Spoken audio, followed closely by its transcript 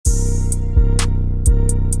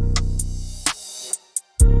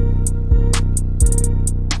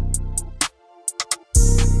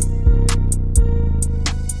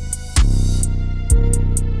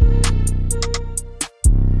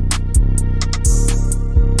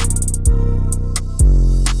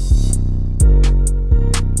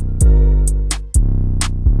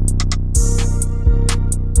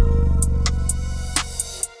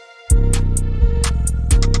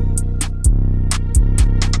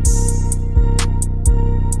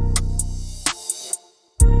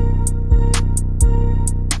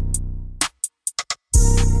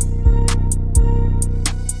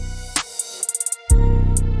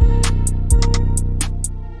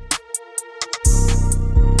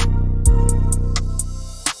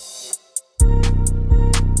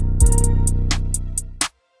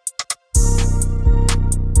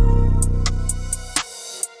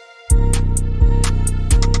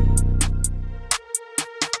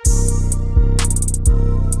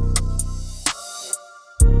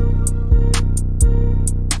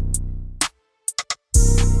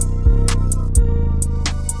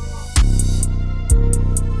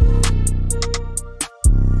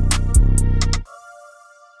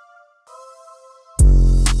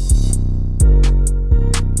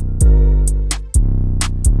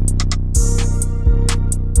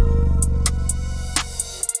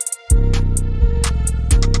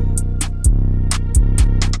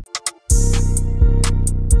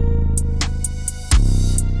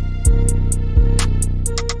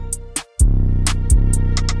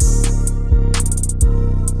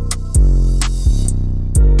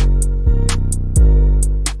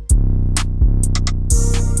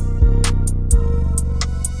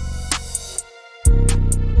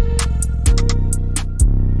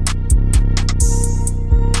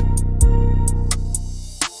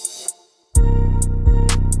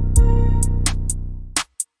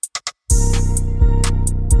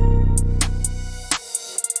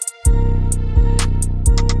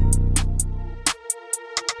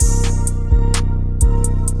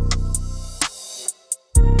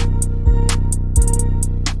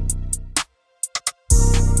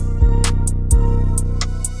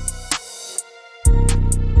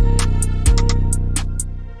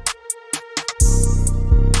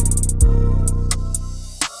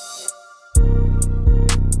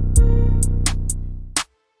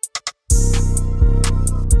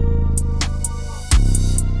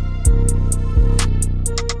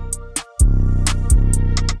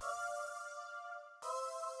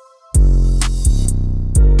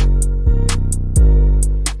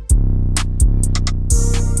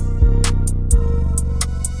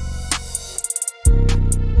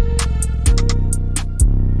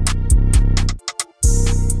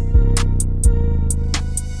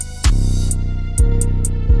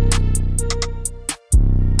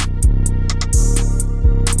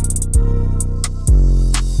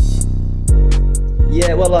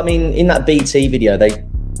Yeah, well, I mean, in that BT video,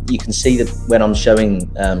 you can see that when I'm showing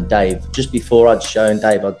Dave, just before I'd shown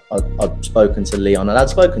Dave, I'd spoken to Leon, and I'd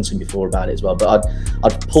spoken to him before about it as well, but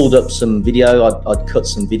I'd pulled up some video, I'd cut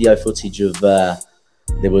some video footage of, there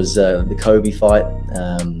was the Kobe fight,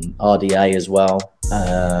 RDA as well,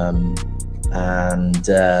 and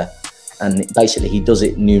basically he does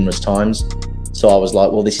it numerous times. So I was like,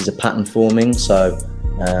 well, this is a pattern forming, so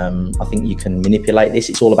I think you can manipulate this.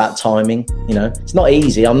 It's all about timing, you know. It's not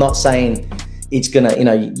easy. I'm not saying it's gonna, you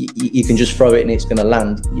know, you can just throw it and it's gonna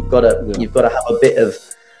land. You've got to have a bit of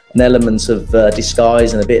an element of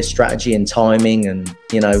disguise and a bit of strategy and timing, and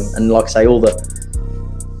you know, and like I say, all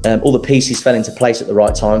the pieces fell into place at the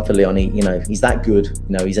right time for Leon. You know, he's that good.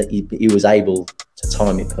 You know, he was able to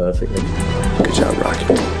time it perfectly. Good job,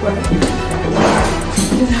 Rocky.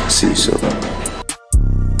 See you soon.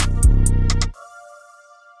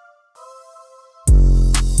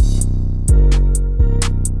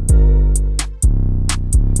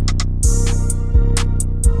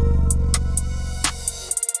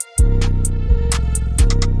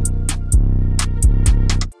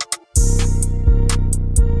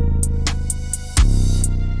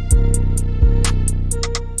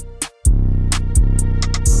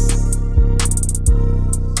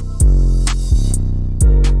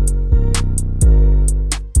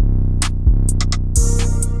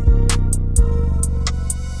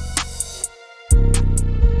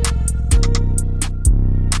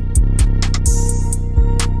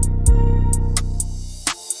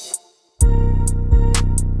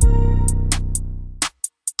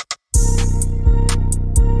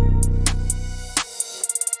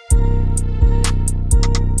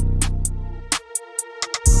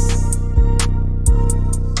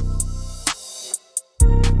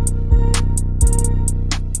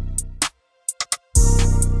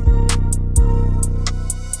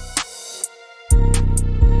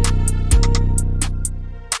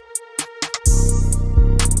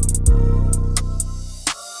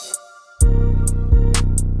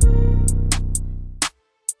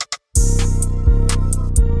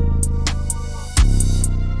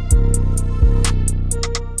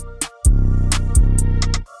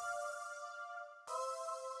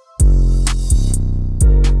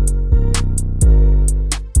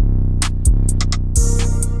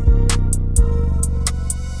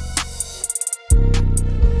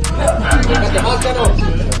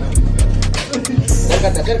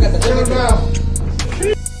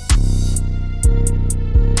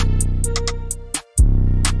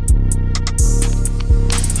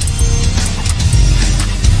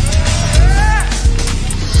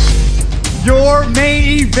 Your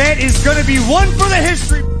main event is going to be one for the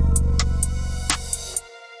history.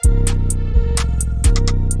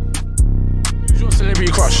 Who's your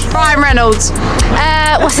celebrity crush? Ryan Reynolds.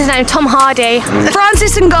 What's his name? Tom Hardy.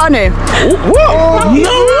 Francis Ngannou. What? No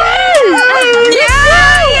way!